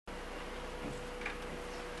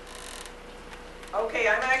Okay,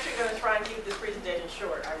 I'm actually going to try and keep this presentation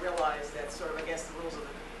short. I realize that's sort of against the rules of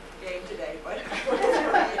the game today, but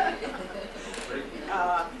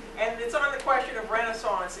and it's on the question of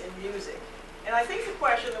Renaissance in music. And I think the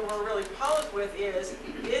question that we're really posed with is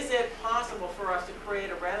it possible for us to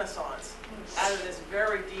create a Renaissance out of this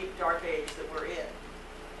very deep, dark age that we're in?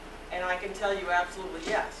 And I can tell you absolutely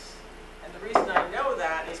yes. And the reason I know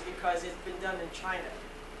that is because it's been done in China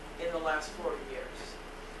in the last 40 years.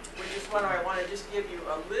 Which is what I want to just give you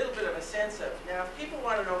a little bit of a sense of. Now, if people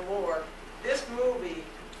want to know more, this movie,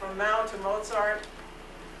 From Mao to Mozart,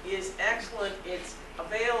 is excellent. It's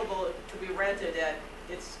available to be rented at,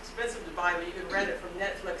 it's expensive to buy, but you can rent it from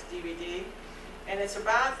Netflix DVD. And it's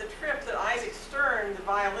about the trip that Isaac Stern, the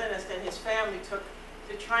violinist, and his family took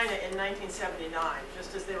to China in 1979,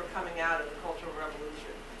 just as they were coming out of the Cultural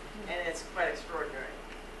Revolution. And it's quite extraordinary.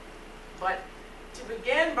 But to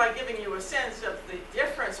begin by giving you a sense of the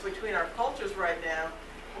difference between our cultures right now,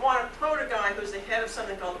 I want to quote a guy who's the head of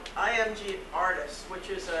something called IMG Artists, which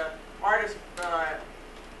is an artist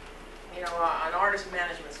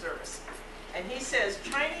management service. And he says,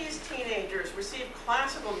 Chinese teenagers receive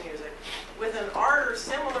classical music with an ardor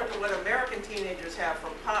similar to what American teenagers have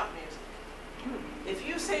for pop music. If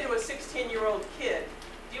you say to a 16-year-old kid,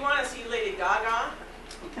 do you want to see Lady Gaga?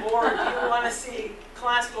 Or do you want to see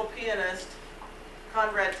classical pianist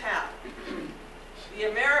Conrad Tapp? The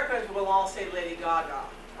Americans will all say Lady Gaga.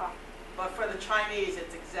 But for the Chinese,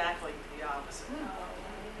 it's exactly the opposite.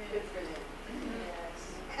 Good for them.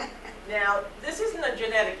 Yes. Now, this isn't a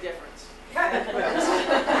genetic difference.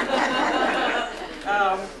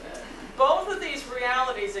 Both of these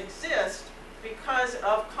realities exist because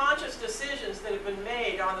of conscious decisions that have been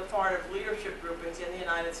made on the part of leadership groupings in the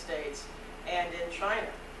United States and in China.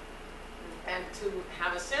 And to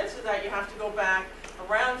have a sense of that, you have to go back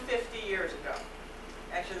around 50 years ago.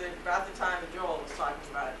 Actually, about the time that Joel was talking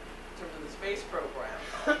about it, in terms of the space program.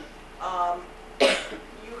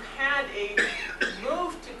 You had a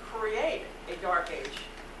move to create a dark age,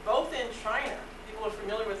 both in China, people are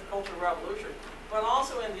familiar with the Cultural Revolution, but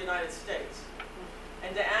also in the United States.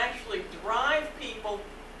 And to actually drive people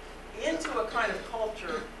into a kind of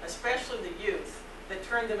culture, especially the youth, that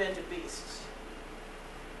turned them into beasts.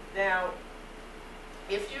 Now,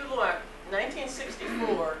 if you look,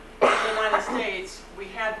 1964, in the United States, we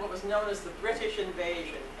had what was known as the British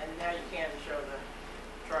invasion, and now you can't show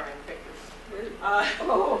the charming pictures.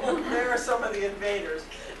 There are some of the invaders.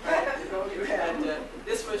 Right? You had,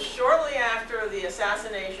 this was shortly after the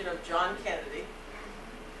assassination of John Kennedy,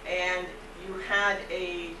 and you had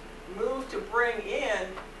a move to bring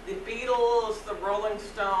in the Beatles, the Rolling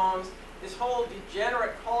Stones, this whole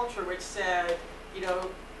degenerate culture which said, you know,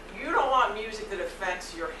 you don't want music that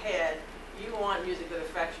affects your head, you want music that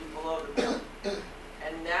affects you below the belt.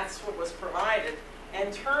 And that's what was provided,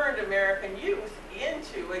 and turned American youth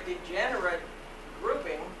into a degenerate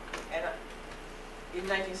grouping. And in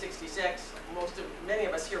 1966, many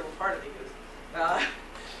of us here were part of the youth,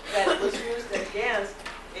 that was used against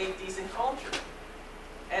a decent culture.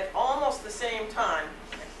 At almost the same time,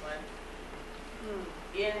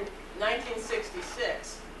 in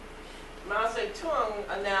 1966, Mao Zedong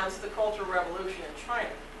announced the Cultural Revolution in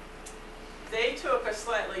China. They took a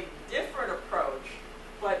slightly different approach,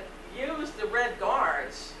 but used the Red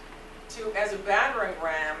Guards as a battering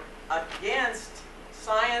ram against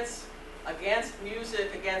science, against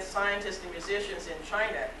music, against scientists and musicians in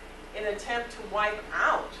China, in an attempt to wipe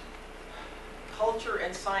out culture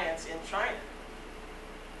and science in China.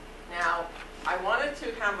 Now, I wanted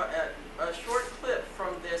to have a short clip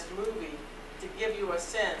from this movie to give you a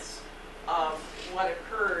sense of what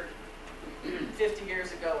occurred 50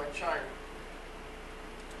 years ago in China.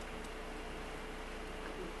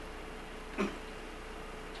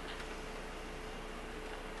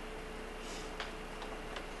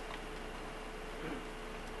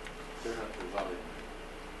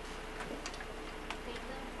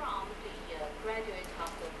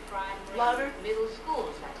 Middle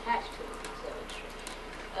schools attached to the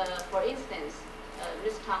conservatory. For instance,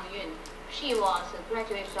 Ms. Tang Yun, she was a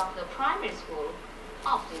graduate of the primary school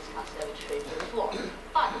of this conservatory before.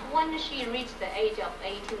 But when she reached the age of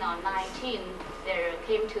 18 or 19, there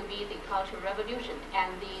came to be the Cultural Revolution,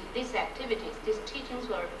 and these activities, these teachings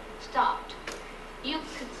were stopped. You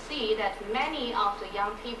could see that many of the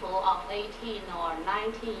young people of 18 or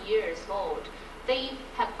 19 years old, they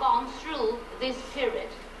have gone through this period.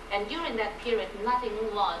 And during that period, nothing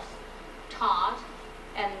was taught,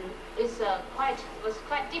 and it was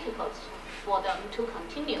quite difficult for them to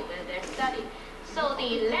continue with their study. So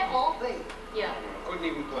the level, couldn't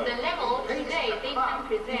even play. The level today they can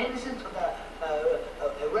present. Listen to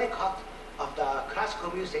the record of the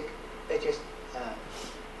classical music, they just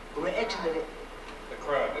reacted The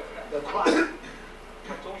crowd. the crowd.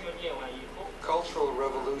 Cultural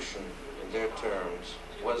revolution, in their terms,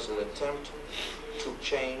 was an attempt to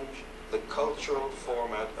change the cultural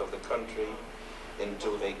format of the country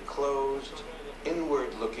into a closed,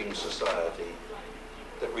 inward-looking society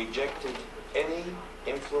that rejected any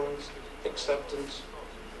influence, acceptance,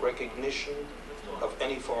 recognition of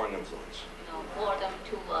any foreign influence. For them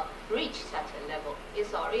to reach such a level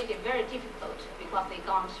is already very difficult because they've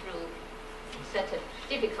gone through such a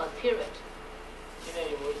difficult period.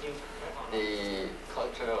 The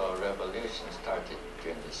Cultural Revolution started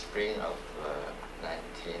during the spring of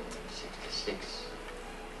 1966.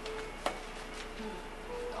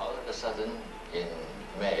 All of a sudden, in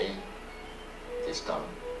May, the storm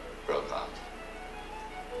broke out.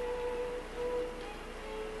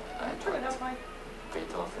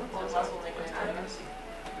 Beethoven, Mozart.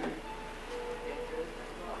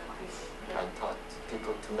 I taught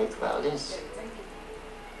people to make violins.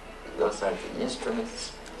 Those are the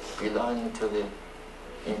instruments belonging to the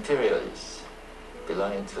imperialists,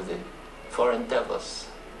 belonging to the foreign devils,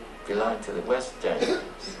 belonging to the Westerns.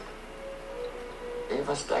 It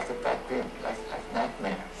was like a bad dream, like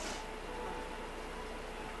nightmare.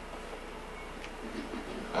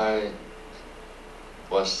 I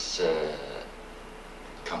was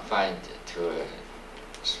confined to a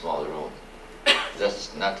small room.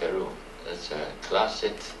 That's not a room, that's a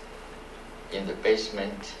closet in the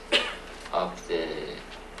basement of the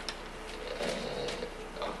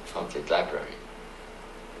library,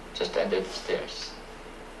 just under the stairs.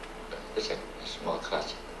 It's a small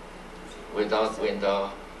closet, without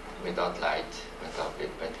window, without light, without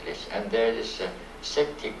ventilation. And there is a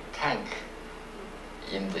septic tank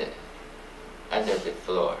under the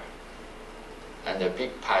floor, and a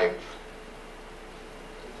big pipe.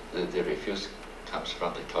 The refuse comes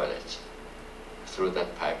from the toilets through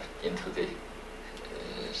that pipe into the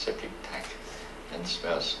septic tank, and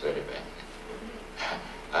smells very bad.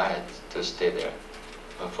 I had to stay there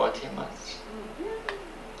for 14 months.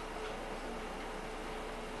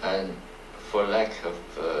 And for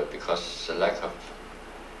because the lack of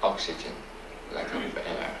oxygen, lack of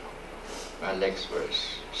air, my legs were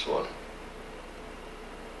swollen.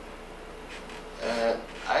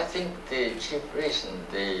 I think the chief reason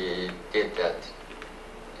they did that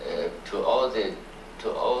to all the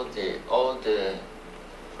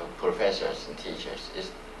professors and teachers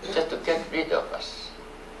is just to get rid of us,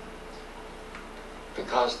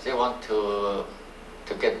 because they want to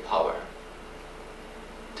get power,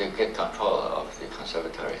 to get control of the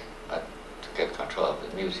conservatory, to get control of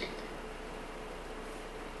the music.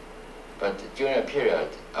 But during a period,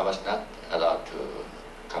 I was not allowed to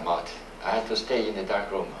come out. I had to stay in the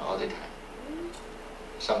dark room all the time.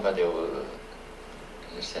 Somebody will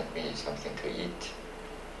send me something to eat.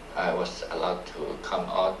 I was allowed to come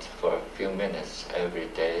out for a few minutes every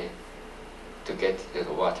day to get a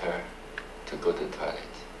little water, to go to the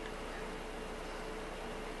toilet.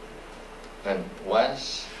 And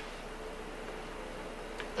once,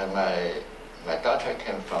 my daughter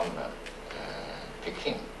came from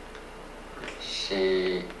Peking.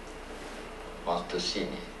 She wants to see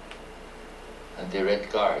me. And the Red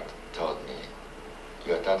Guard told me,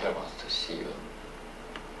 your daughter wants to see you,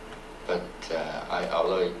 but I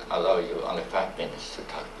allow you only 5 minutes to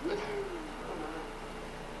talk with her.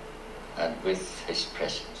 And with his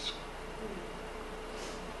presence.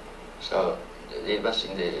 So it was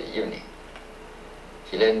in the evening.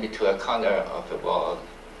 He led me to a corner of the wall,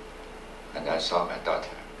 and I saw my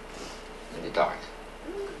daughter in the dark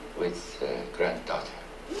with a granddaughter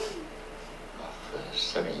of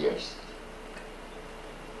 7 years.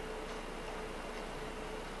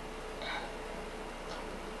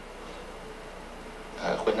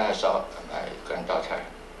 When I saw my granddaughter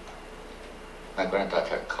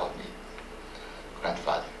called me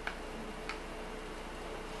grandfather.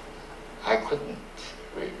 I couldn't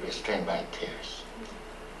restrain my tears,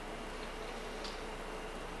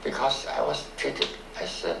 because I was treated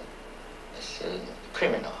as a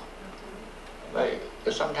criminal.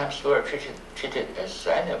 Sometimes we were treated as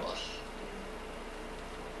animals.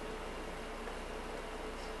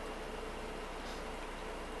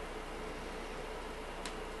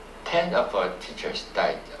 Ten of our teachers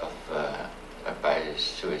died by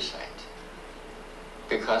suicide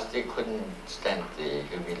because they couldn't stand the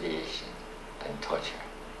humiliation and torture,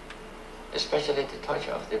 especially the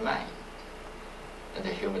torture of the mind and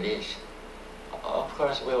the humiliation. Of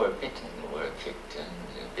course, we were beaten, we were kicked and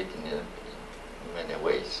beaten in many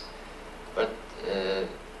ways, but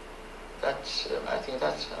I think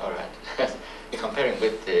that's all right. Comparing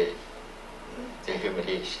with the the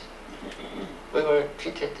humiliation. We were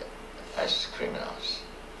treated as criminals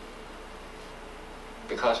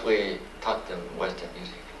because we taught them Western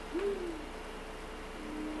music.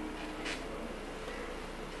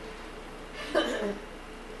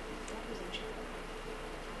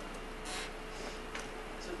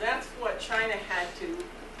 So that's what China had to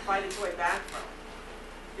fight its way back from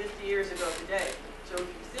 50 years ago today. So if you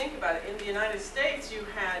think about it, in the United States you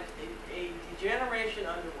had a degeneration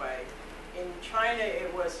underway. In China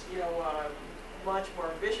it was, much more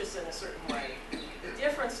vicious in a certain way. The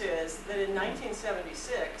difference is that in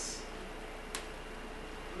 1976,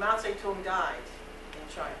 Mao Zedong died in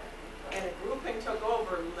China, and a grouping took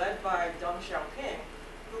over led by Deng Xiaoping,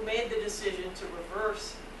 who made the decision to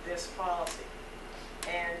reverse this policy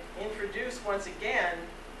and introduce once again,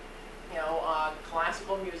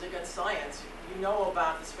 classical music and science. You know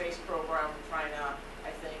about the space program in China, I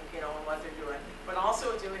think, and what they're doing, but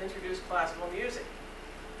also to introduce classical music.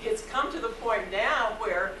 It's come to the point now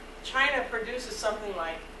where China produces something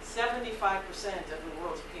like 75% of the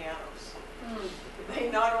world's pianos. They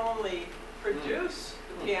not only produce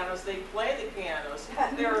the pianos, they play the pianos.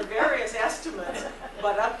 There are various estimates,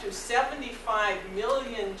 but up to 75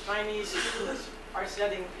 million Chinese students are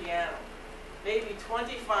studying piano. Maybe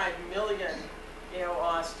 25 million,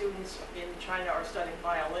 students in China are studying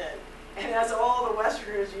violin. And as all the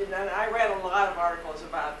Westerners, I read a lot of articles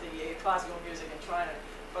about the classical music in China,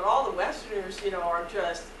 but all the Westerners, are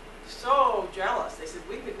just so jealous. They said,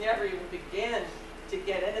 we could never even begin to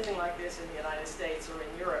get anything like this in the United States or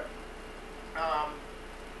in Europe.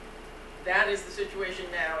 That is the situation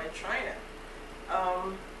now in China.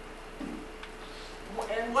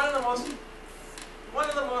 And one of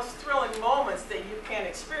the most thrilling moments that you can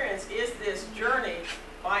experience is this journey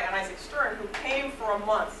by Isaac Stern, who came for a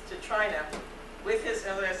month to China with his,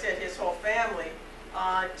 as I said, his whole family,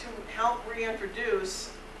 to help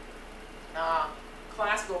reintroduce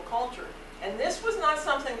classical culture. And this was not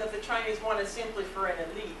something that the Chinese wanted simply for an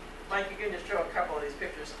elite. Mike, you can just show a couple of these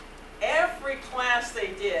pictures. Every class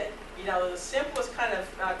they did, the simplest kind of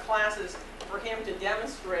classes for him to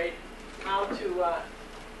demonstrate how to,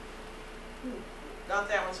 not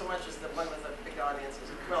that one so much as the one with the big audiences.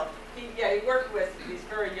 Well, he worked with these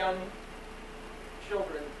very young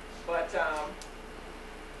children, but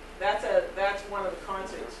that's one of the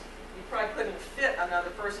concerts. You probably couldn't fit another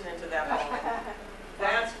person into that hall.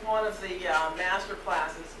 That's one of the master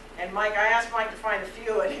classes. And Mike, I asked Mike to find a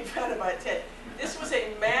few, and he found about 10. This was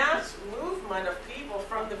a mass movement of people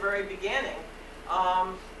from the very beginning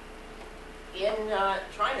in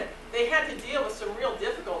China. They had to deal with some real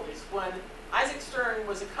difficulties when Isaac Stern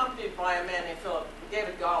was accompanied by a man named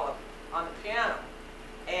David Golub on the piano.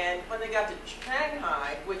 And when they got to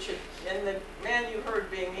Shanghai, and the man you heard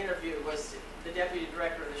being interviewed was the deputy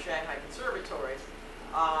director of the Shanghai Conservatory,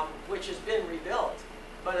 which has been rebuilt.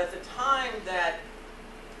 But at the time that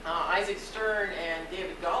Isaac Stern and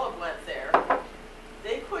David Golub went there,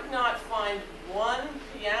 they could not find one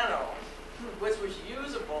piano which was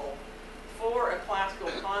usable for a classical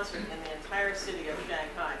concert in the entire city of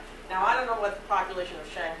Shanghai. Now, I don't know what the population of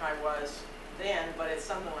Shanghai was then, but it's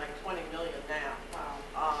something like 20 million now.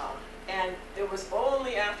 Wow. And it was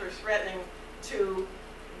only after threatening to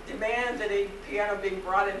demand that a piano being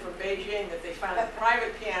brought in from Beijing that they found a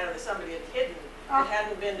private piano that somebody had hidden that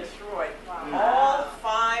hadn't been destroyed. Wow. All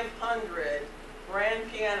 500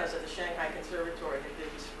 grand pianos at the Shanghai Conservatory had been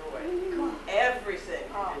destroyed. Everything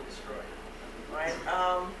had been destroyed. Right?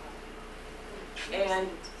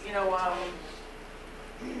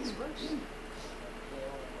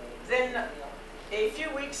 Then a few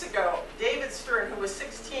weeks ago, David Stern, who was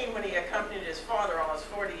 16 when he accompanied his father almost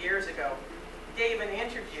 40 years ago, gave an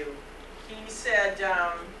interview. He said,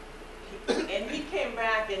 and he came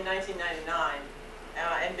back in 1999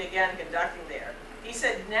 and began conducting there. He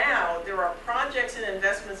said, now there are projects and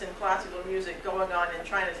investments in classical music going on in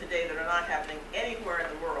China today that are not happening anywhere in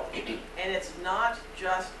the world. And it's not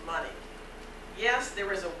just money. Yes,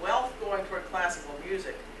 there is a wealth going toward classical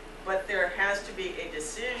music, but there has to be a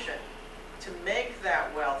decision to make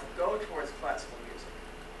that wealth go towards classical music.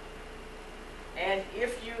 And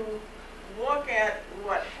if you look at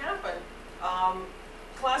what happened,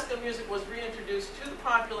 classical music was reintroduced to the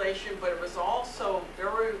population, but it was also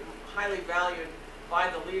very highly valued by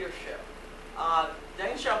the leadership.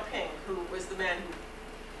 Deng Xiaoping, who was the man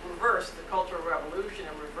who reversed the Cultural Revolution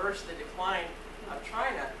and reversed the decline of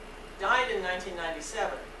China, died in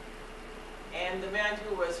 1997. And the man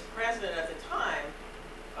who was president at the time,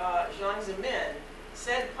 Jiang Zemin,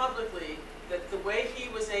 said publicly that the way he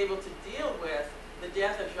was able to deal with the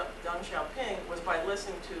death of Deng Xiaoping was by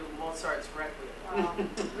listening to Mozart's Requiem. Wow,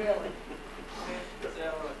 really?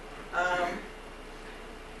 So,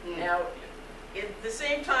 now, at the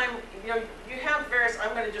same time, you have various,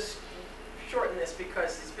 I'm going to just shorten this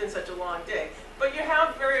because it's been such a long day, but you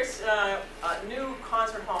have various new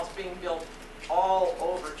concert halls being built all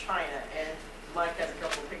over China, and Mike has a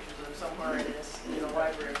couple of pictures of them somewhere in his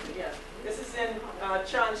library. But yeah, this is in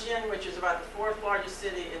Tianjin, which is about the 4th largest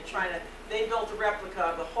city in China. They built a replica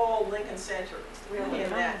of the whole Lincoln Center in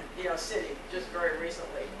that city just very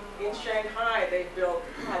recently. In Shanghai, they built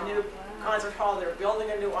a new concert hall. They're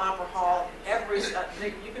building a new opera hall.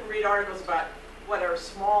 You can read articles about what are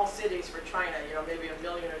small cities for China, maybe 1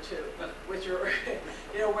 million or 2, which are,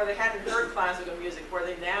 where they hadn't heard classical music, where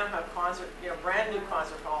they now have brand new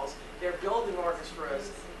concert halls. They're building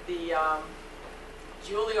orchestras. The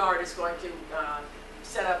Juilliard is going to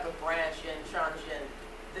set up a branch in Tianjin.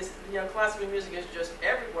 This, classical music is just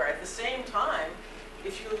everywhere. At the same time,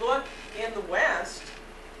 if you look in the West,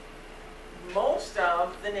 most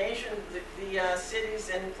of the nation, the cities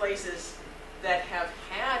and places that have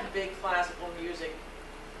had big classical music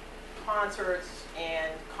concerts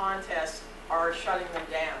and contests are shutting them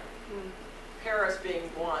down. Paris being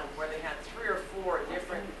one, where they had 3 or 4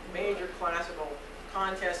 different major classical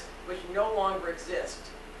contests which no longer exist.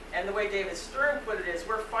 And the way David Stern put it is,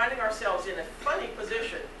 we're finding ourselves in a funny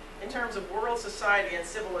position in terms of world society and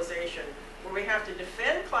civilization, where we have to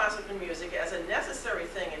defend classical music as a necessary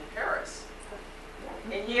thing in Paris.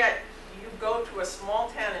 And yet, you go to a small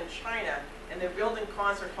town in China, and they're building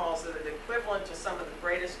concert halls that are the equivalent to some of the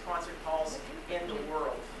greatest concert halls in the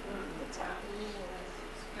world.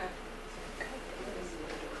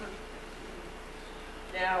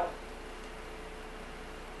 Now,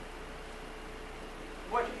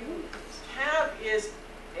 what you have is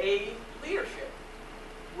a leadership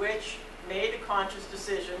which made a conscious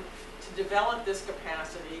decision to develop this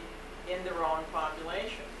capacity in their own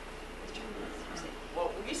population.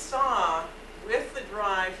 What we saw with the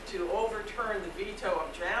drive to overturn the veto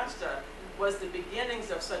of JASTA was the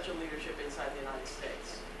beginnings of such a leadership inside the United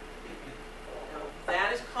States.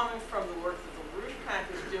 That is coming from the work that the Rouge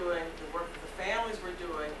Pact was doing, the work that the families were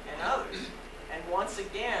doing, and others. And once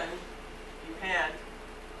again, you had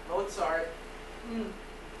Mozart,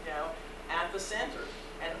 at the center.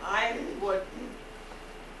 And I would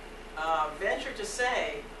venture to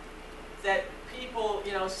say that people,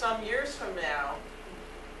 some years from now,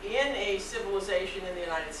 in a civilization in the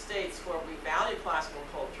United States where we value classical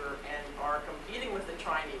culture and are competing with the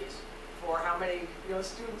Chinese for how many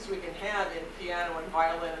students we can have in piano and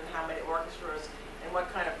violin and how many orchestras and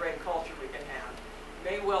what kind of great culture we can have,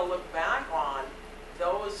 may well look back on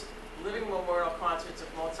those living memorial concerts of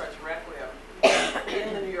Mozart's Requiem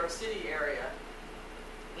in the New York City area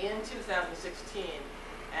in 2016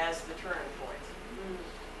 as the turning point.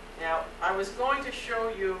 Now, I was going to show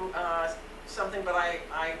you something, but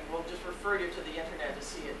I will just refer you to the internet to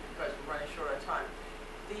see it because we're running short on time.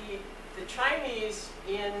 The Chinese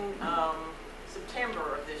in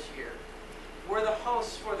September of this year were the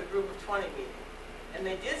hosts for the Group of 20 meeting. And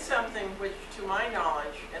they did something which, to my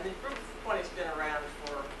knowledge, and the Group of 20 has been around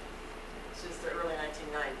since the early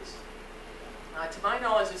 1990s. To my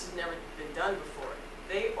knowledge, this has never been done before.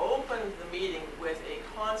 They opened the meeting with a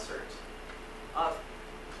concert of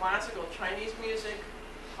classical Chinese music,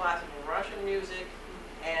 classical Russian music,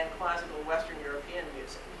 and classical Western European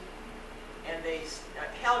music. And they,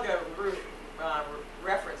 Helga Ruth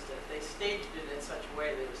referenced it. They staged it in such a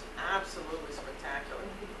way that it was absolutely spectacular.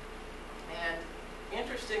 And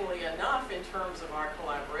interestingly enough, in terms of our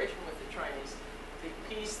collaboration with the Chinese, the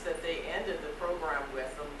piece that they ended the program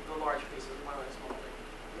with, the large piece was one of the small things,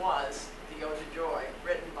 was the Ode to Joy,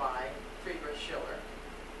 written by Friedrich Schiller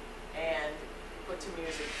and put to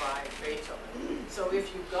music by Beethoven. So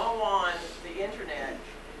if you go on the internet,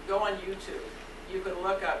 go on YouTube, you can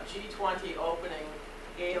look up G20 opening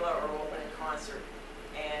gala or opening concert,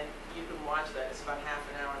 and you can watch that. It's about half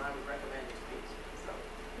an hour, and I would recommend it to people. So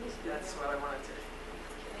that's what I wanted to do.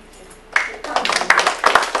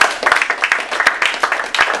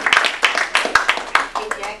 Hey,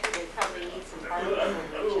 Jackie, they probably need some barbecues.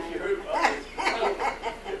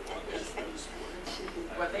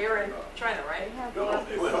 What, they are in China, right? No,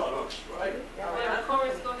 they went on strike. Yeah,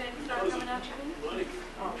 chorus go ahead and start coming out.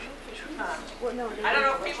 I don't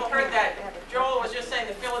know if people heard that. Joel was just saying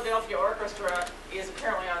the Philadelphia Orchestra is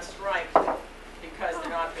apparently on strike because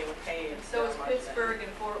they're not being paid. So is Pittsburgh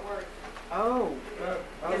and Fort Worth. Oh.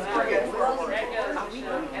 Pittsburgh and Fort Worth.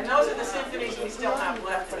 And those are the symphonies we still have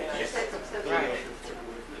left in the United States. Right.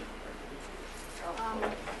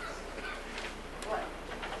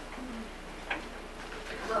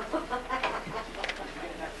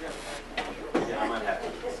 Yeah, I might have to.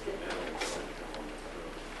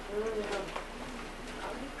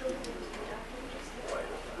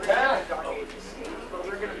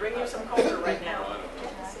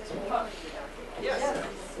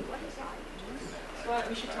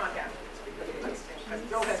 We should talk after this because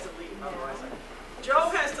Joe has to leave. Otherwise, Joe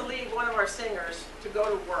has to leave one of our singers to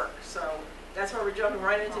go to work. So that's why we're jumping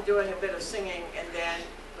right into doing a bit of singing, and then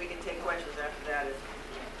we can take questions after that. If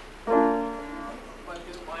want to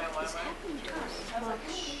do my.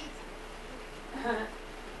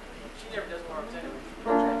 She never does warm-ups anyway.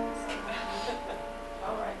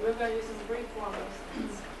 All right, we're going to do some brief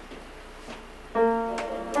warm-ups.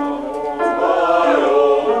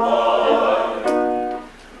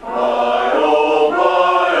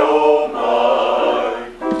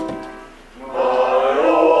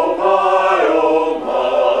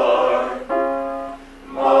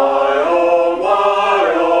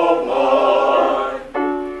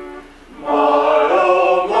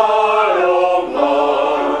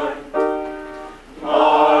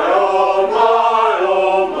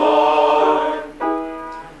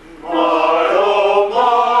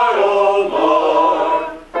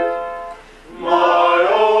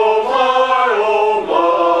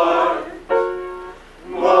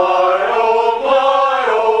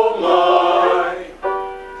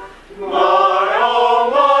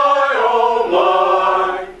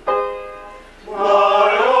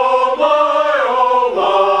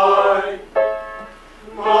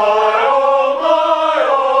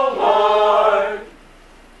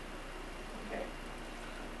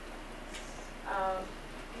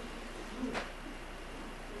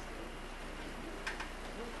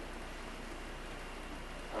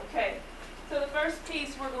 Okay, so the first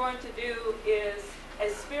piece we're going to do is a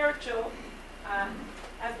spiritual,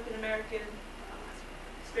 African-American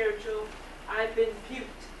spiritual, I've Been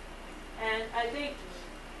Puked. And I think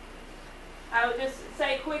I would just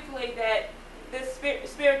say quickly that this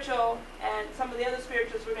spiritual and some of the other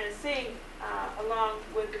spirituals we're going to sing along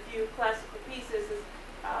with a few classical pieces,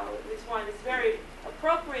 this one is very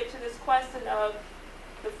appropriate to this question of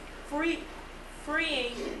the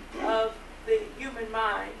freeing of the human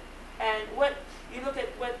mind. And what you look at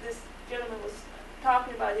what this gentleman was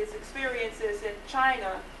talking about, his experiences in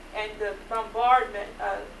China and the bombardment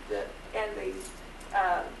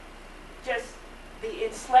just the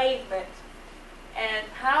enslavement, and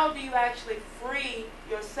how do you actually free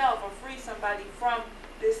yourself or free somebody from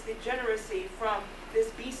this degeneracy, from this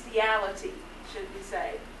bestiality, should we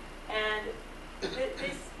say. And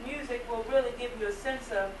this music will really give you a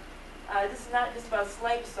sense of, this is not just about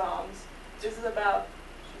slave songs, this is about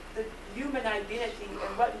the human identity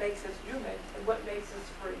and what makes us human and what makes us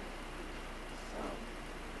free.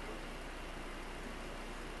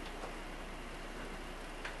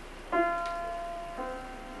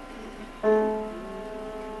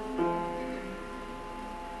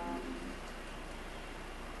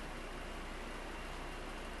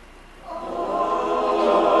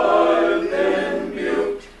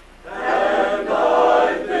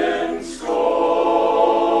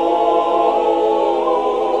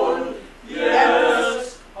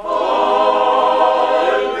 Yes,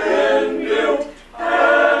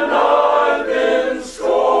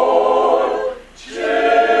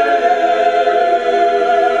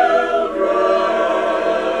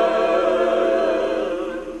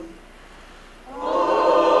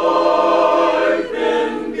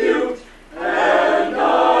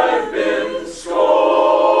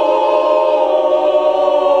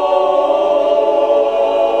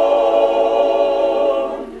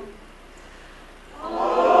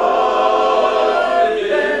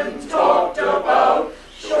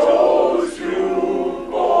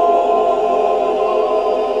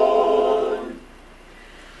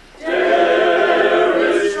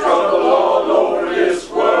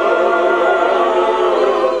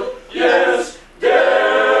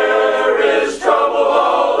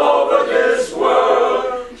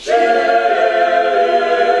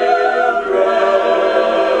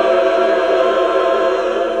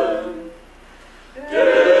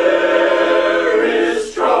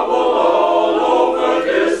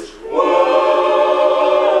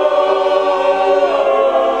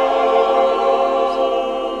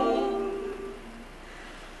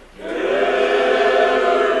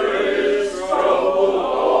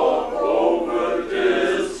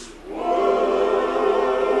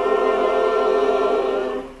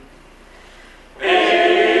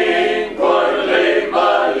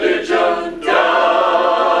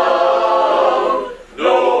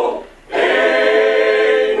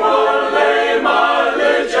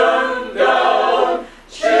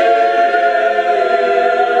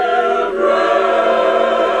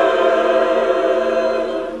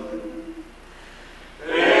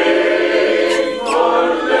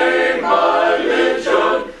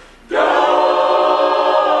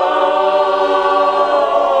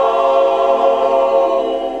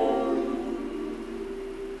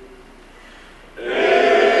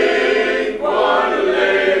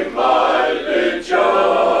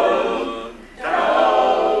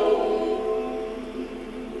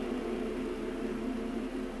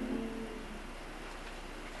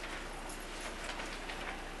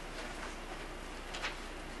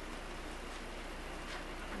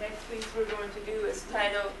 next piece we're going to do is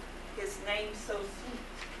titled His Name So Sweet.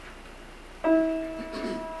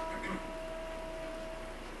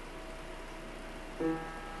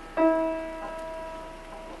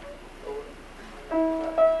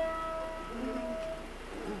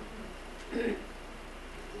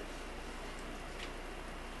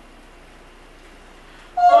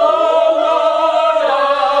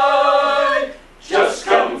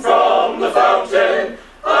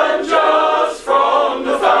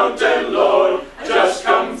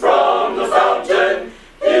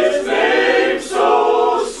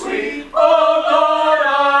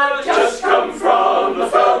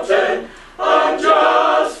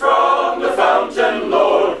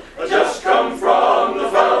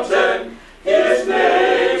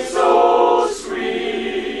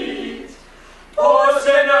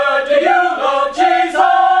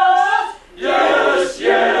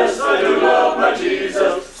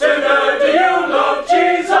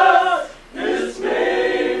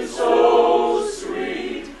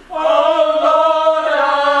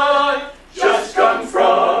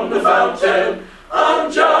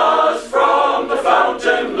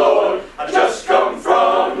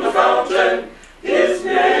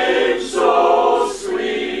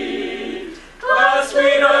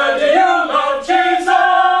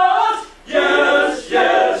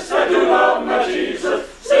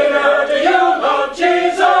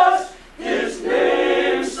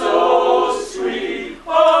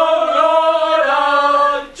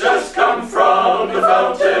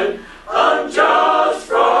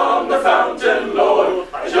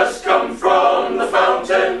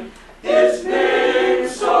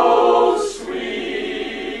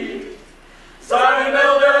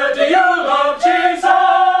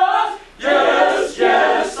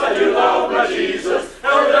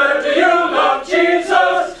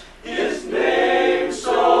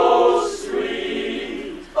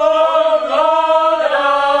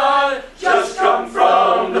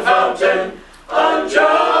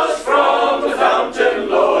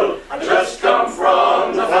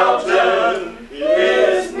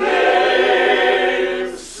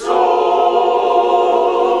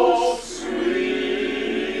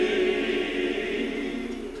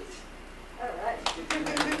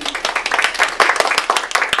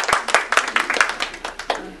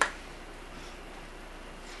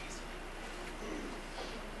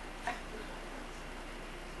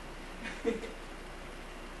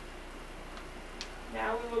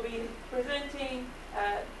 Now we will be presenting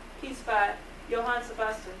a piece by Johann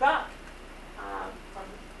Sebastian Bach from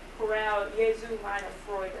Chorale Jesu meine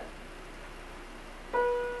Freude.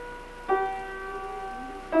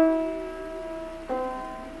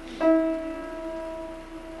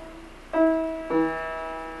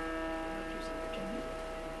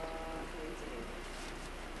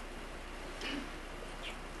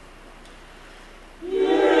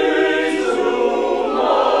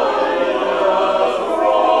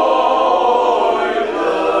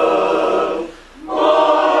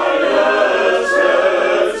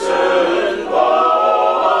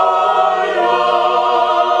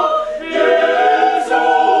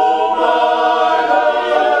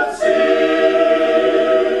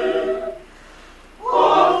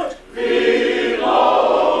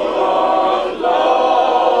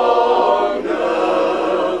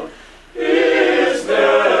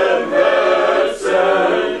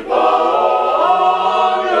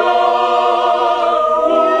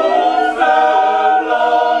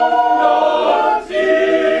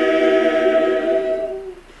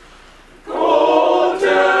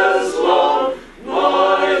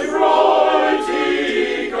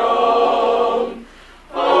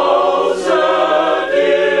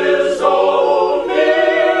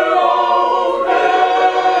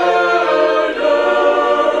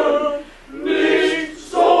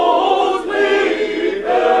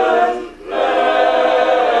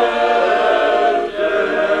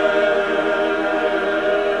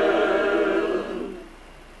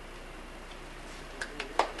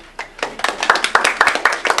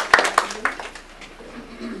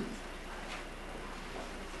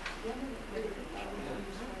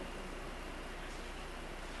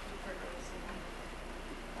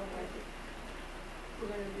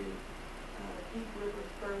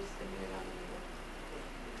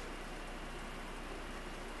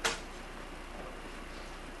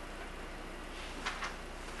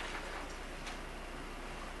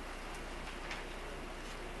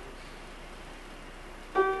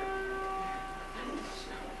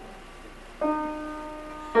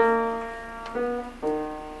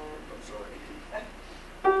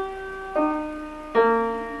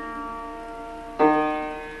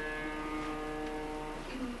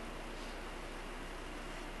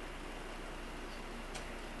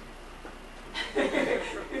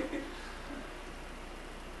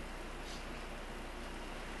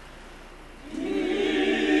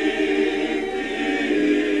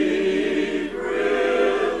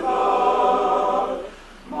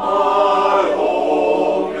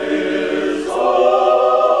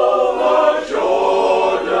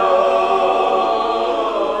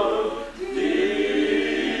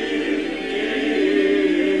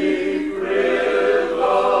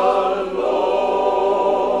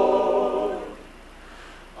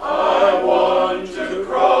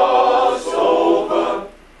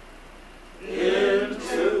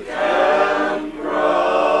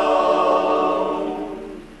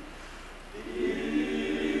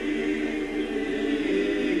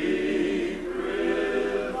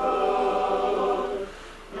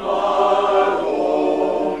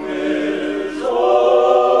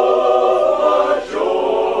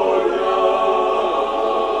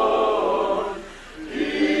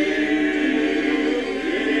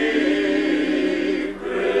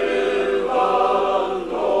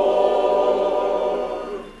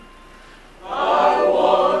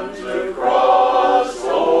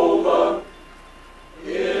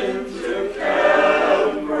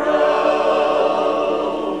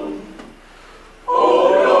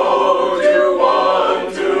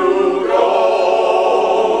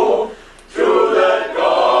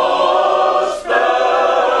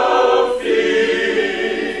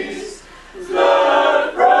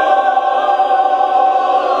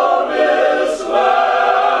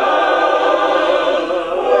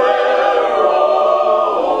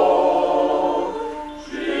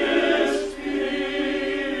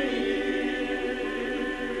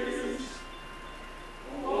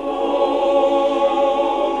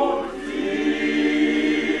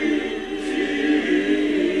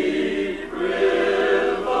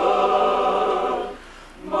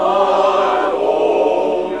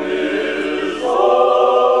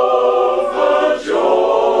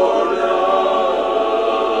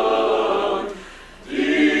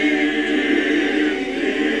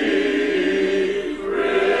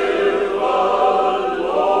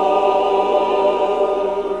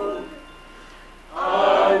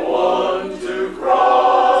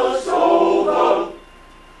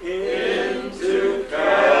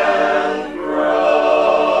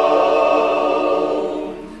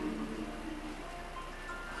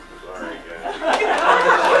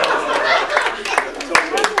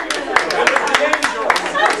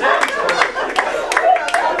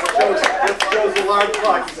 alarm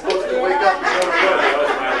clock. He's supposed to wake up and go to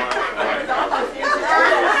work.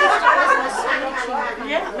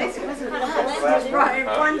 Yeah, at least it wasn't us. Right,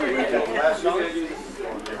 wondered it.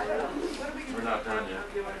 We're not done yet.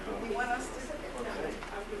 You want us to sit down?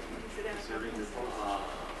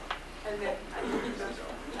 And then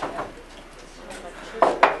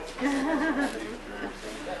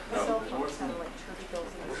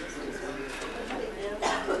yes.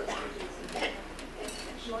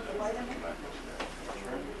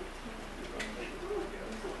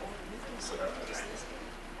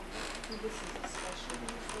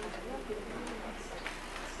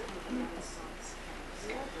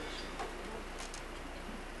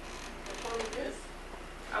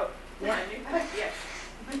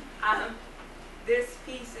 This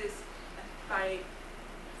piece is by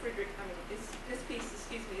this piece,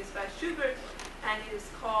 excuse me, is by Schubert, and it is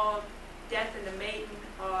called Death and the Maiden,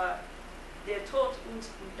 or Der Tod und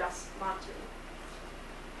das Martyr.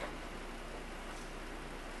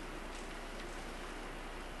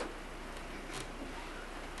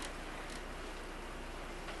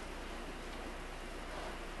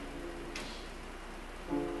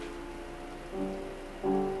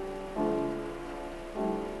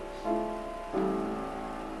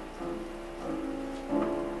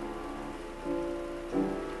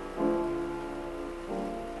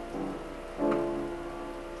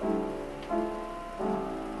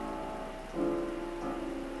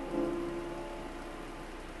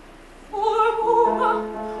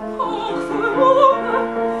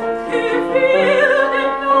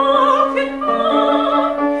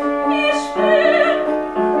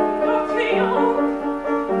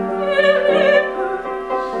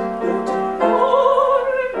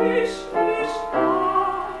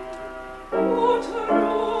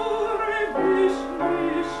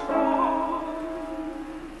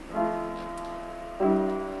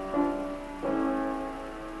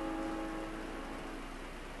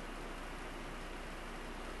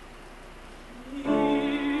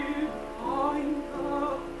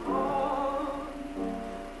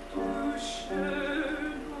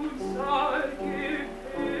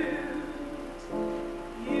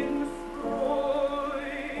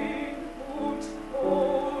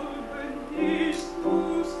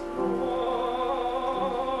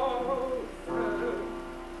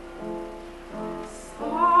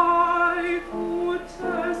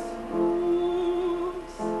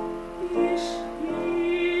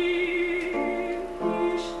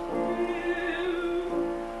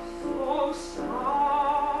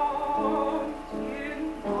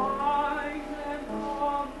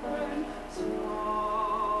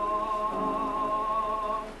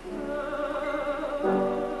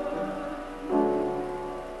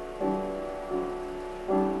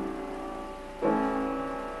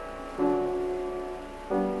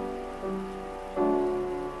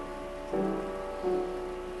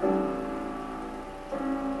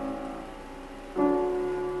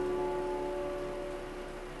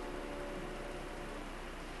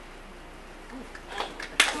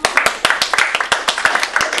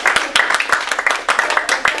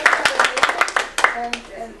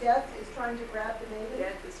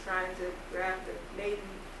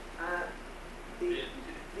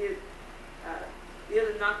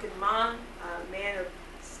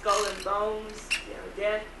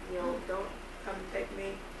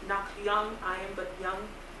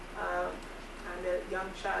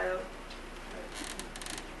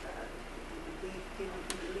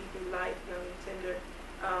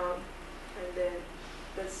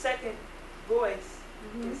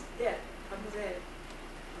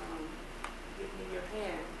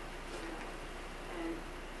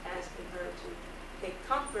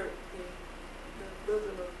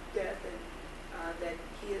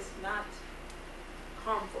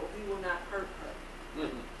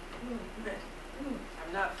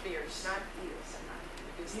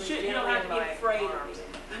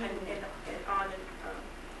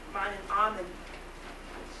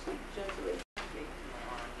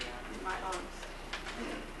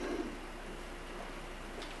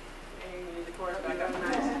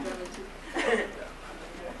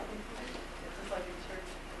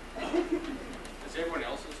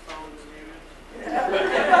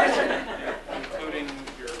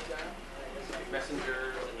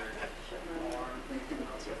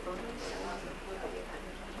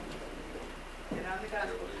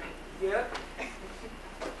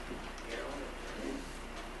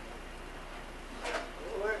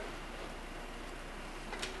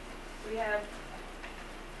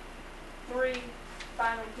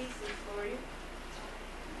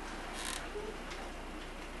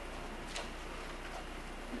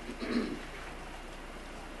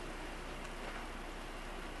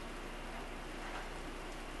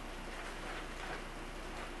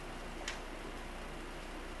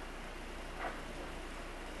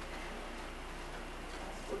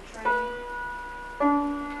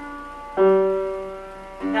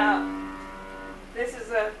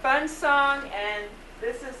 one song, and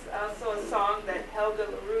this is also a song that Helga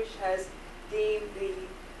LaRouche has deemed the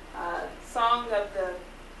song of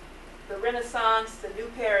the Renaissance, the new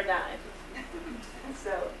paradigm. And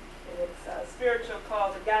so it's a spiritual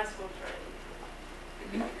called the Gospel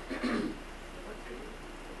Train.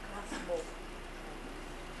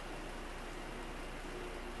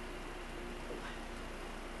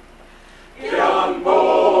 Get on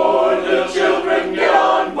board, little children, get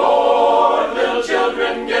on board, little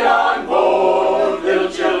children, get on board, little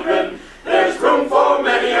children, there's room for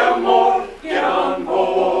many a more. Get on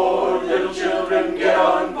board, little children, get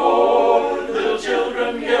on board, little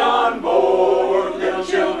children, get on board, little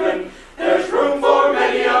children, there's room for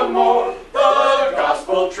many a more. The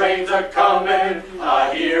gospel trains are coming,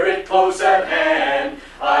 I hear it close at hand,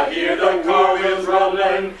 I hear the car wheels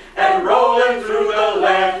rumbling and rolling through the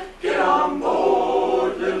land. Get on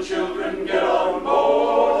board, little children, get on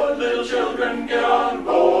board, little children, get on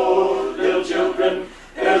board, little children,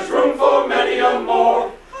 there's room for many a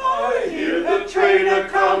more. I hear the train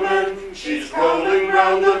a-comin', she's rolling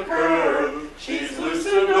round the curve, she's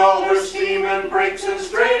loosened all her steam and brakes and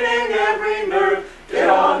straining every nerve. Get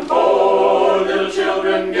on board, little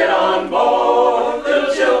children, get on board,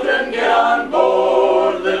 little children, get on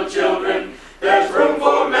board, little children, there's room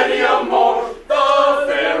for many a more. The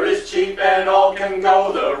fare is cheap and all can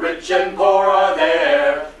go, the rich and poor are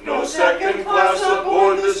there. No second class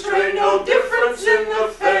aboard this train, no difference in the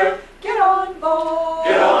fare. Get on board.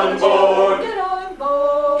 Get on board. Get on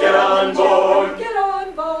board. Get on board. Get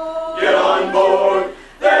on board. Get on board.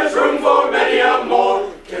 There's room for many a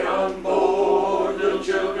more. Get on board, little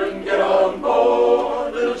children, get on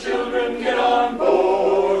board. Little children, get on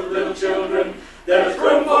board. Little children, there's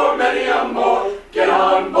room for many a more. Get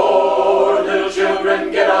on board, little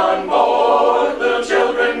children, get on board. Little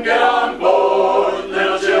children, get on board.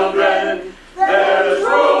 Little children, there's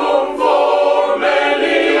room for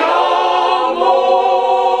many a more.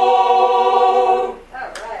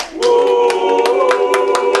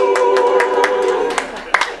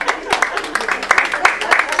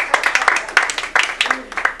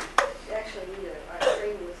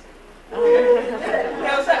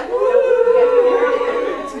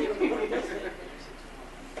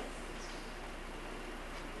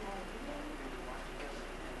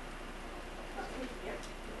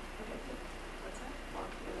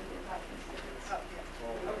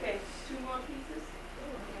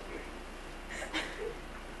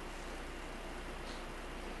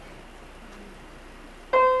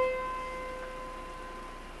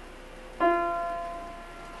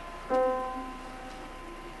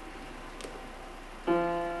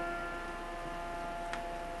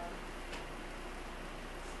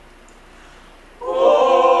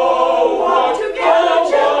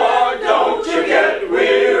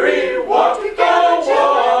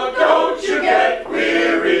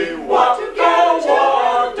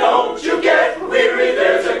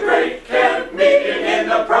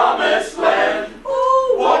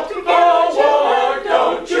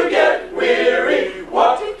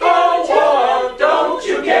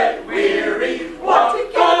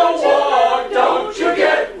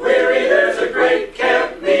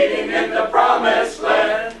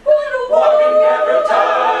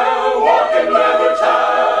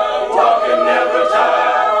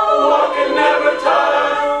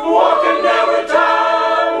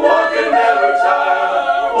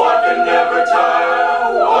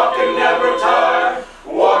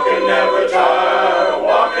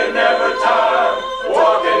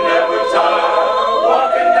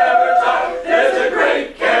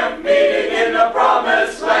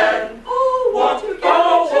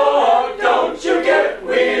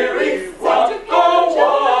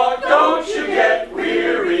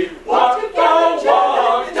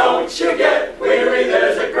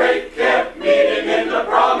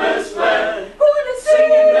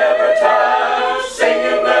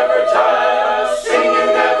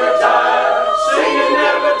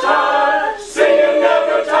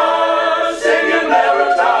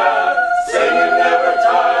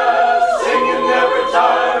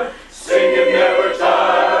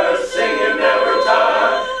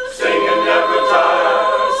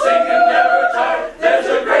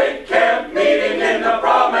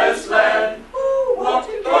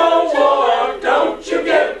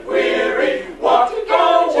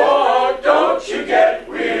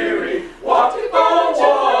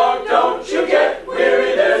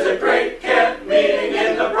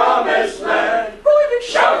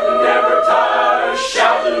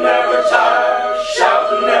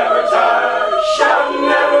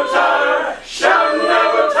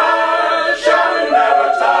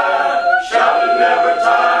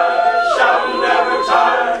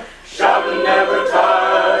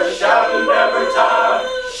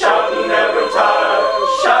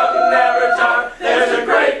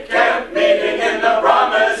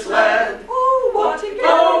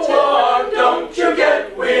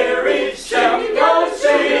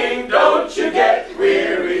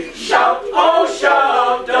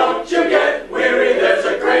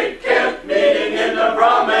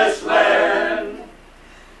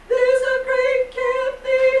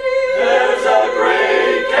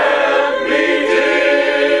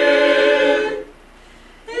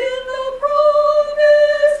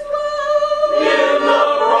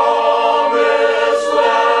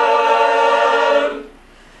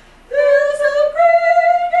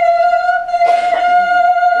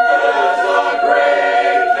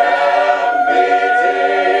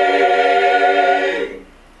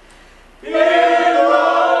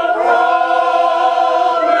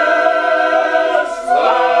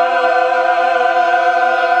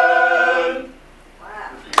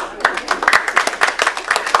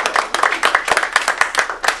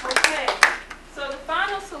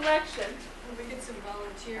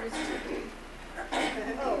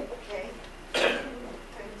 Oh, okay.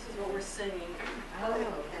 This is what we're singing. Oh,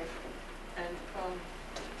 okay. And I'll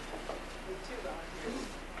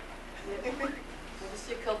just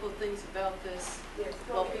say a couple of things about this.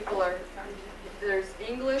 Well, people are, there's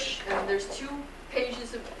English, and there's 2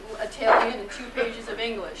 pages of Italian and 2 pages of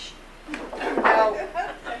English. Now,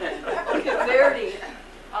 okay, Verdi,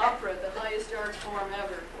 opera, the highest art form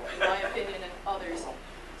ever, in my opinion, and others.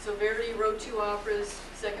 So Verdi wrote 2 operas.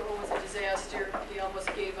 The second one was a disaster. He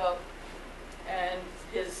almost gave up. And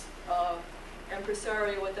his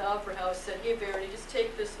impresario at the opera house said, "Hey Verdi, just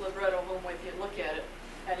take this libretto home with you and look at it."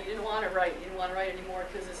 And he didn't want to write. He didn't want to write anymore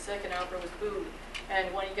because his second opera was booed.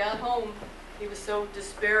 And when he got home, he was so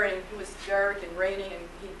despairing. It was dark and raining, and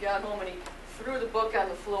he got home and he threw the book on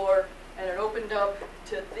the floor, and it opened up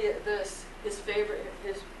to this, his favorite,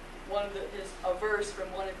 a verse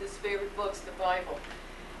from one of his favorite books, the Bible.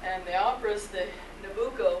 And the opera's the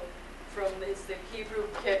Nabucco, it's the Hebrew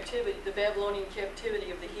captivity, the Babylonian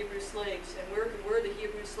captivity of the Hebrew slaves, and we're the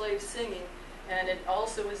Hebrew slaves singing, and it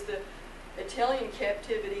also is the Italian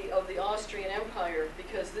captivity of the Austrian Empire,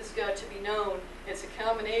 because this got to be known. It's a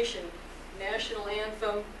combination, national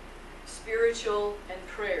anthem, spiritual, and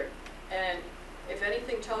prayer. And if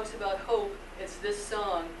anything talks about hope, it's this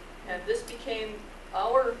song, and this became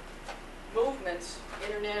our movement's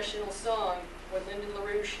international song when Lyndon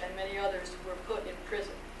LaRouche and many others were put in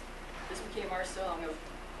prison. This became our song of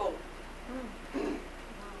hope.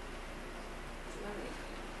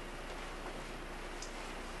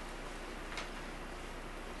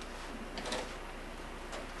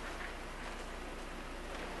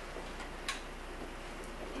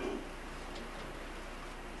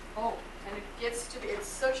 Oh, and it gets to be, it's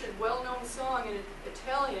such a well-known song in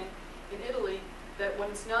Italian in Italy that when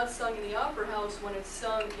it's not sung in the opera house, when it's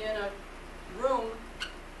sung in a room,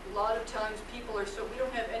 a lot of times people are so, we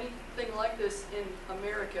don't have anything like this in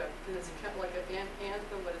America, because it's kind of like an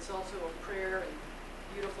anthem, but it's also a prayer and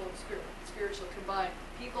beautiful and spiritual combined.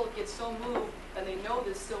 People get so moved, and they know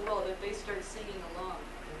this so well, that they start singing along.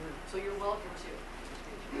 So you're welcome to.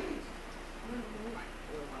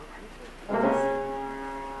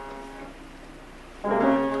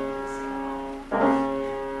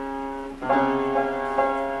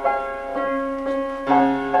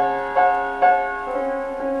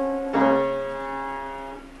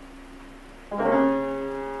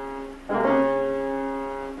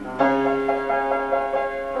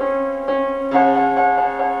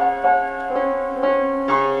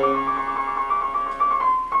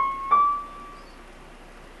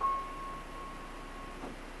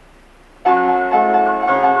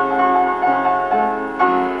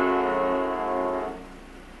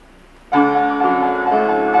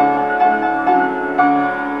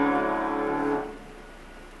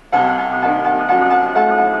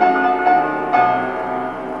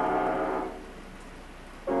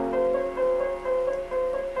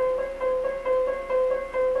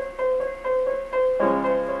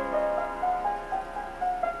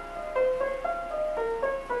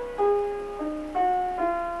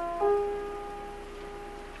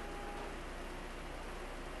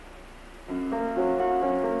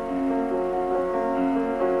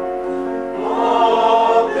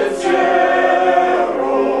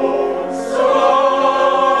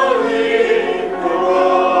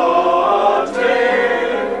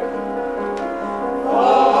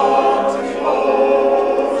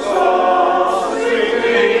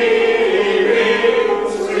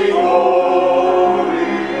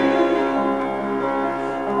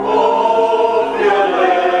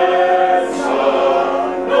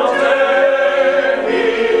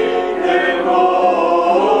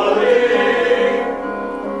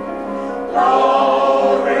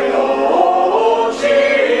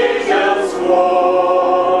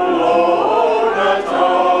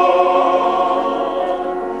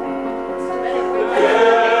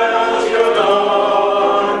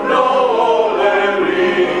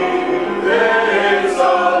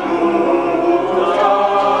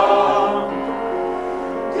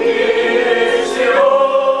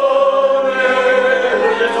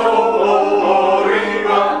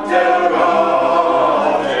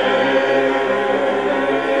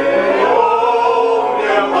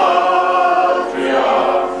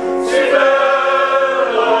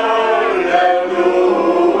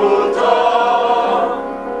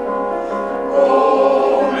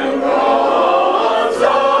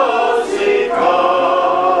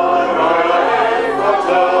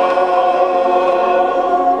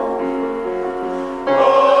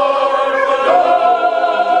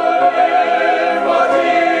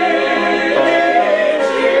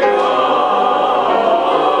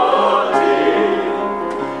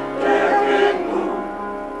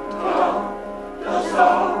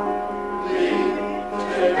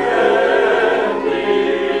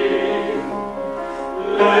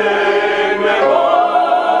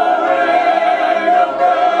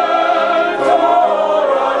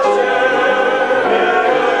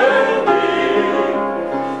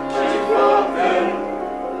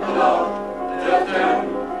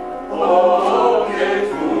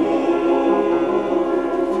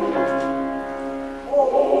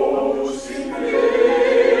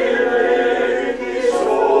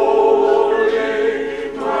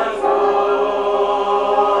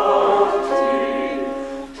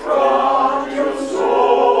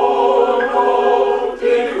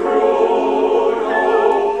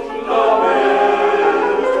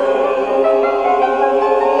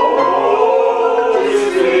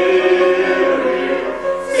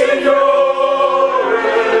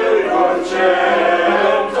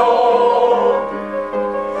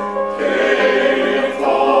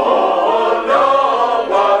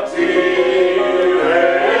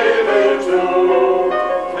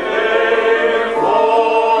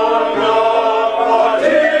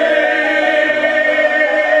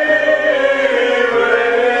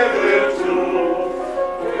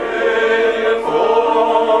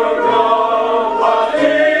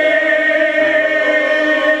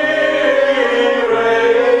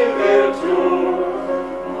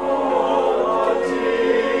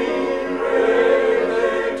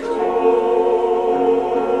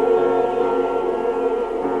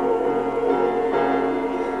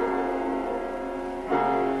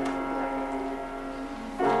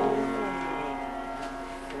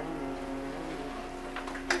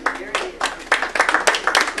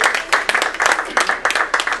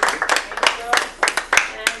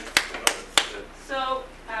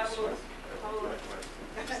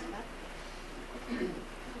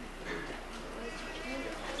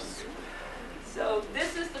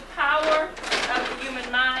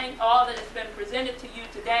 that has been presented to you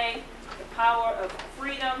today, the power of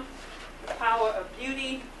freedom, the power of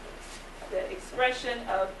beauty, the expression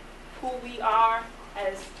of who we are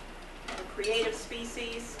as a creative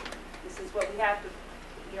species. This is what we have to,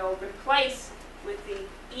 replace with the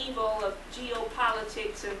evil of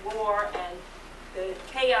geopolitics and war and the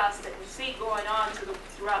chaos that we see going on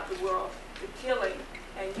throughout the world, the killing,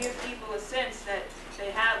 and give people a sense that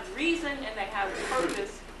they have reason and they have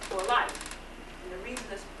purpose for life. And the reason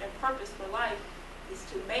and purpose for life is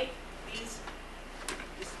to make these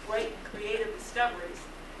great creative discoveries,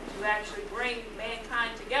 to actually bring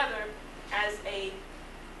mankind together as a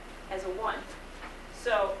one.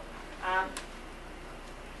 So I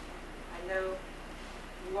know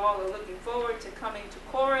you all are looking forward to coming to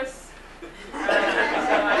chorus. So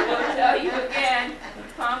I will tell you again,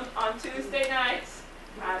 come on Tuesday nights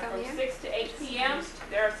from 6 to 8 p.m.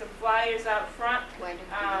 There are some flyers out front.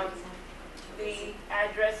 The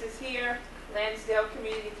address is here, Lansdale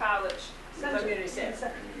Community College. Community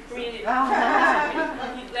Center.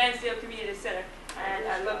 Lansdale Community Center. And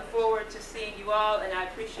I look forward to seeing you all, and I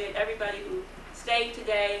appreciate everybody who stayed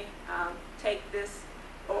today. Take this.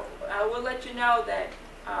 I will let you know that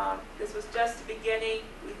this was just the beginning.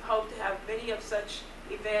 We hope to have many of such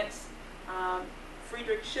events.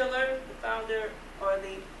 Friedrich Schiller, the founder or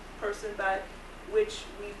the person by which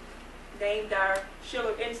we named our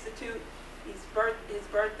Schiller Institute, his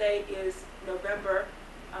birthday is November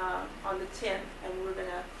on the 10th, and we're going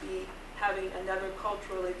to be having another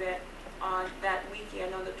cultural event on that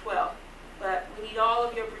weekend on the 12th. But we need all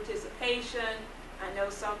of your participation. I know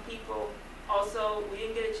some people also, we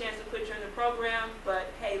didn't get a chance to put you in the program, but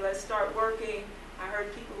hey, let's start working. I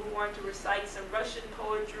heard people who wanted to recite some Russian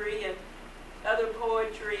poetry and other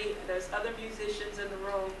poetry. There's other musicians in the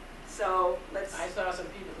room, so let's... I saw some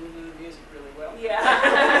people who knew music really